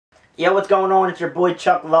Yo, what's going on? It's your boy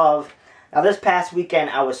Chuck Love. Now, this past weekend,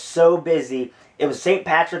 I was so busy. It was St.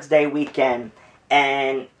 Patrick's Day weekend,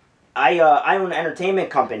 and I own an entertainment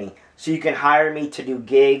company, so you can hire me to do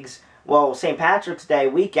gigs. Well, St. Patrick's Day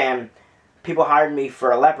weekend, people hired me for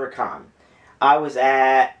a leprechaun. I was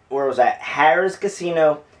at, Harrah's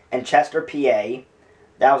Casino in Chester, PA.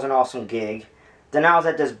 That was an awesome gig. Then I was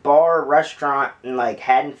at this bar restaurant in like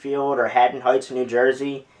Haddonfield or Haddon Heights, New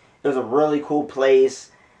Jersey. It was a really cool place.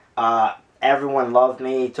 Everyone loved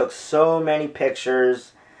me. Took so many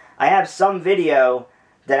pictures. I have some video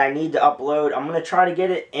that I need to upload. I'm going to try to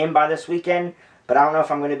get it in by this weekend, but I don't know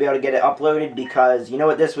if I'm going to be able to get it uploaded because you know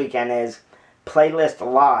what this weekend is? Playlist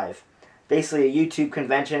Live. Basically a YouTube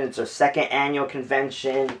convention. It's a second annual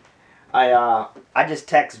convention. I just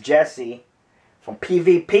text Jesse from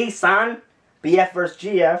PvP, son. BF vs.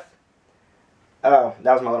 GF. Oh,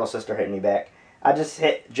 that was my little sister hitting me back. I just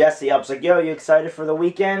hit Jesse up. I was like, yo, you excited for the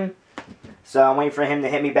weekend? So I'm waiting for him to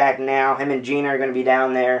hit me back now. Him and Gina are going to be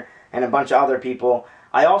down there, and a bunch of other people.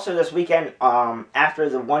 I also, this weekend, after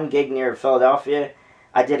the one gig near Philadelphia,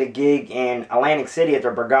 I did a gig in Atlantic City at the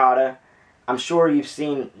Borgata. I'm sure you've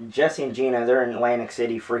seen Jesse and Gina. They're in Atlantic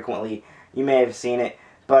City frequently. You may have seen it.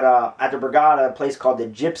 But at the Borgata, a place called the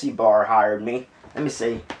Gypsy Bar hired me. Let me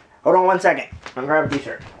see. Hold on one second. I'm going to grab a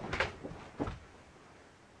t-shirt.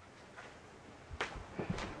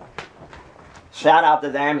 Shout out to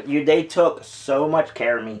them. They took so much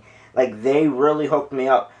care of me. Like, they really hooked me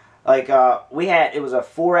up. Like, it was a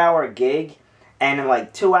 4-hour gig, and I'm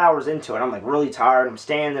like 2 hours into it, I'm like really tired. I'm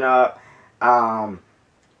standing up. What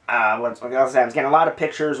else I say? I was getting a lot of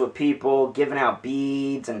pictures with people, giving out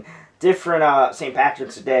beads and different St.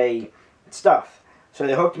 Patrick's Day stuff. So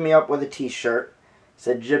they hooked me up with a t-shirt. It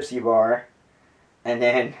said Gypsy Bar. And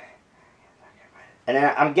then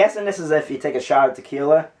I'm guessing this is if you take a shot of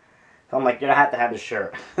tequila. So I'm like, you're going to have the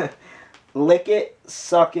shirt. Lick it,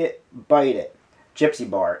 suck it, bite it. Gypsy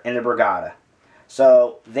Bar in the Borgata.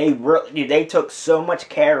 So they took so much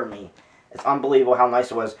care of me. It's unbelievable how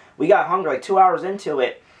nice it was. We got hungry like 2 hours into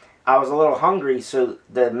it. I was a little hungry, so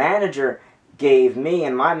the manager gave me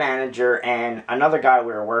and my manager and another guy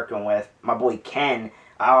we were working with, my boy Ken.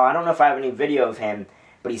 I don't know if I have any video of him,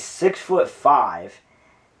 but he's 6'5",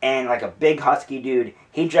 and like a big husky dude.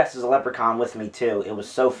 He dressed as a leprechaun with me too. It was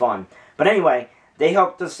so fun. But anyway, they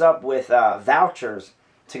hooked us up with vouchers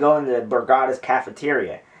to go into the Borgata's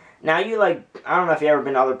cafeteria. Now, I don't know if you've ever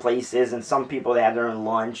been to other places, and some people, they have their own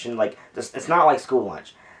lunch, and like, it's not like school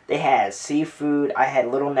lunch. They had seafood. I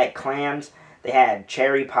had little neck clams. They had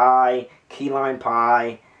cherry pie, key lime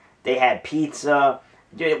pie. They had pizza.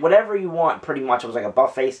 Whatever you want, pretty much. It was like a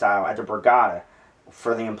buffet style at the Borgata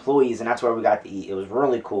for the employees, and that's where we got to eat. It was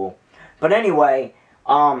really cool. But anyway,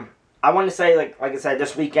 I want to say, like I said,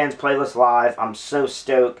 this weekend's Playlist Live. I'm so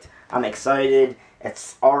stoked. I'm excited.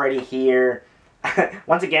 It's already here.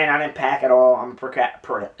 Once again, I didn't pack at all. I'm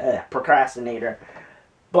a procrastinator.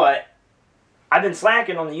 But I've been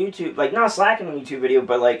slacking on the YouTube, like not slacking on the YouTube video,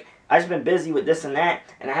 but like I've just been busy with this and that,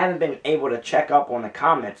 and I haven't been able to check up on the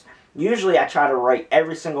comments. Usually I try to write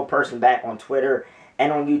every single person back on Twitter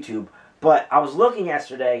and on YouTube. But I was looking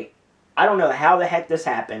yesterday. I don't know how the heck this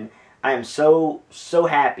happened. I am so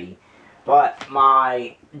happy. But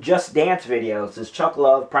my Just Dance videos, this Chuck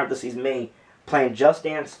Love, parentheses me, playing Just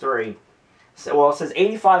Dance 3. So, well, it says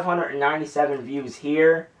 8,597 views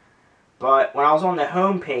here. But when I was on the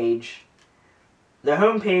homepage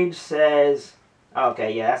says,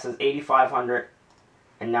 okay, yeah, that says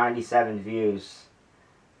 8,597 views.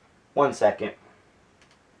 1 second.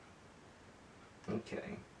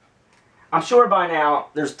 Okay. I'm sure by now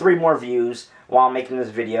there's 3 more views while I'm making this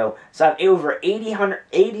video. So I have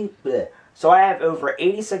over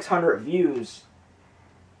 8,600 views,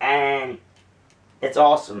 and it's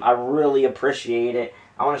awesome. I really appreciate it.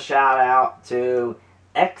 I want to shout out to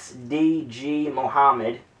XDG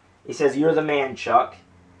Mohammed. He says, "You're the man, Chuck."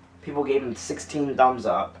 People gave him 16 thumbs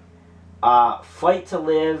up. Fight to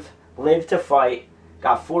Live, Live to Fight,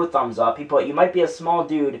 got 4 thumbs up. He put, "You might be a small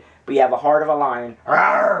dude, but you have a heart of a lion."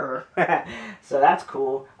 So that's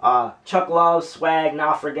cool. Chuck Love, Swag,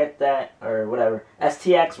 Not Forget That, or whatever.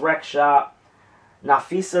 STX Rec Shop.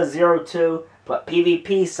 Nafisa02, but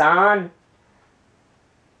PvP, son.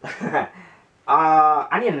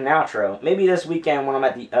 I need an outro. Maybe this weekend when I'm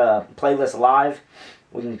at the Playlist Live,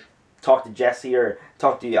 we can talk to Jesse or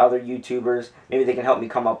talk to the other YouTubers. Maybe they can help me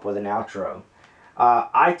come up with an outro.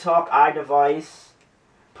 iTalk, iDevice,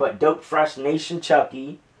 put Dope Fresh Nation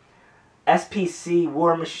Chucky, SPC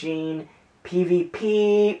War Machine,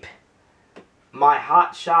 PvP, My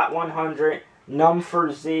Hot Shot 100,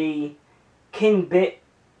 Num4Z, King Bit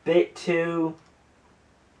 2,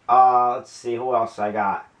 Let's see, who else I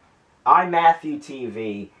got? Matthew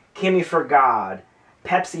TV, Kimmy for God,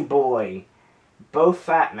 Pepsi Boy, Bo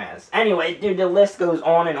Fat Mess. Anyway, dude, the list goes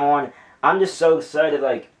on and on. I'm just so excited,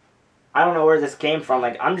 like, I don't know where this came from.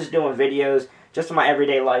 Like, I'm just doing videos, just in my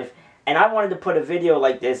everyday life. And I wanted to put a video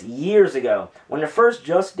like this years ago. When the first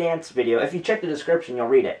Just Dance video, if you check the description, you'll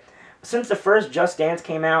read it. Since the first Just Dance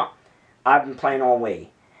came out, I've been playing on Wii.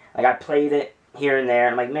 Like, I played it here and there.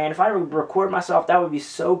 And I'm like, man, if I would record myself, that would be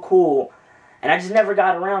so cool. And I just never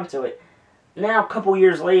got around to it. Now, a couple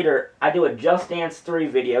years later, I do a Just Dance 3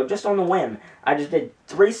 video, just on the whim. I just did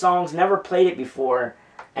 3 songs, never played it before,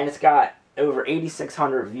 and it's got over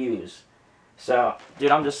 8,600 views. So,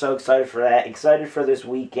 dude, I'm just so excited for that. Excited for this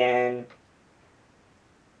weekend.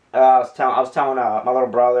 I was telling my little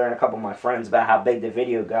brother and a couple of my friends about how big the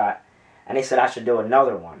video got, and they said I should do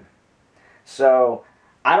another one. So,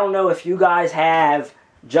 I don't know if you guys have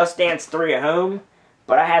Just Dance 3 at home,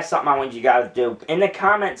 but I have something I want you guys to do. In the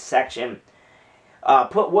comments section,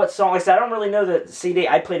 put what song. Like I said, I don't really know the CD.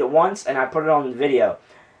 I played it once, and I put it on the video.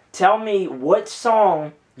 Tell me what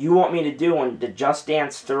song you want me to do on the Just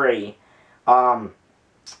Dance 3. And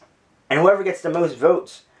whoever gets the most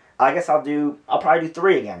votes, I guess I'll probably do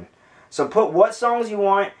 3 again. So put what songs you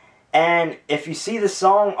want, and if you see the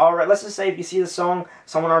song, alright, let's just say if you see the song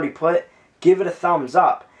someone already put, give it a thumbs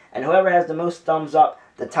up. And whoever has the most thumbs up,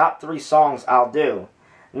 the top 3 songs I'll do.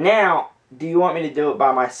 Now, do you want me to do it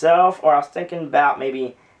by myself, or I was thinking about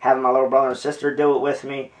maybe having my little brother and sister do it with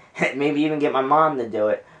me, maybe even get my mom to do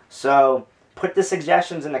it. So, put the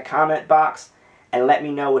suggestions in the comment box, and let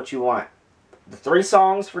me know what you want. The 3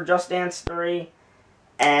 songs for Just Dance 3,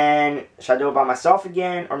 and should I do it by myself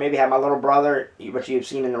again, or maybe have my little brother, which you've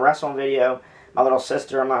seen in the wrestling video, my little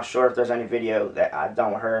sister, I'm not sure if there's any video that I've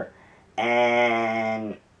done with her,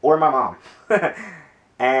 or my mom,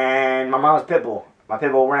 and my mom's Pitbull, my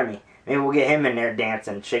Pitbull Remy. Maybe we'll get him in there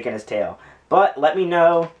dancing, shaking his tail. But let me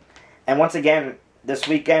know, and once again, this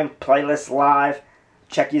weekend, Playlist Live,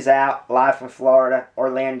 check yous out, live from Florida,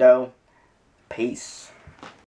 Orlando. Peace.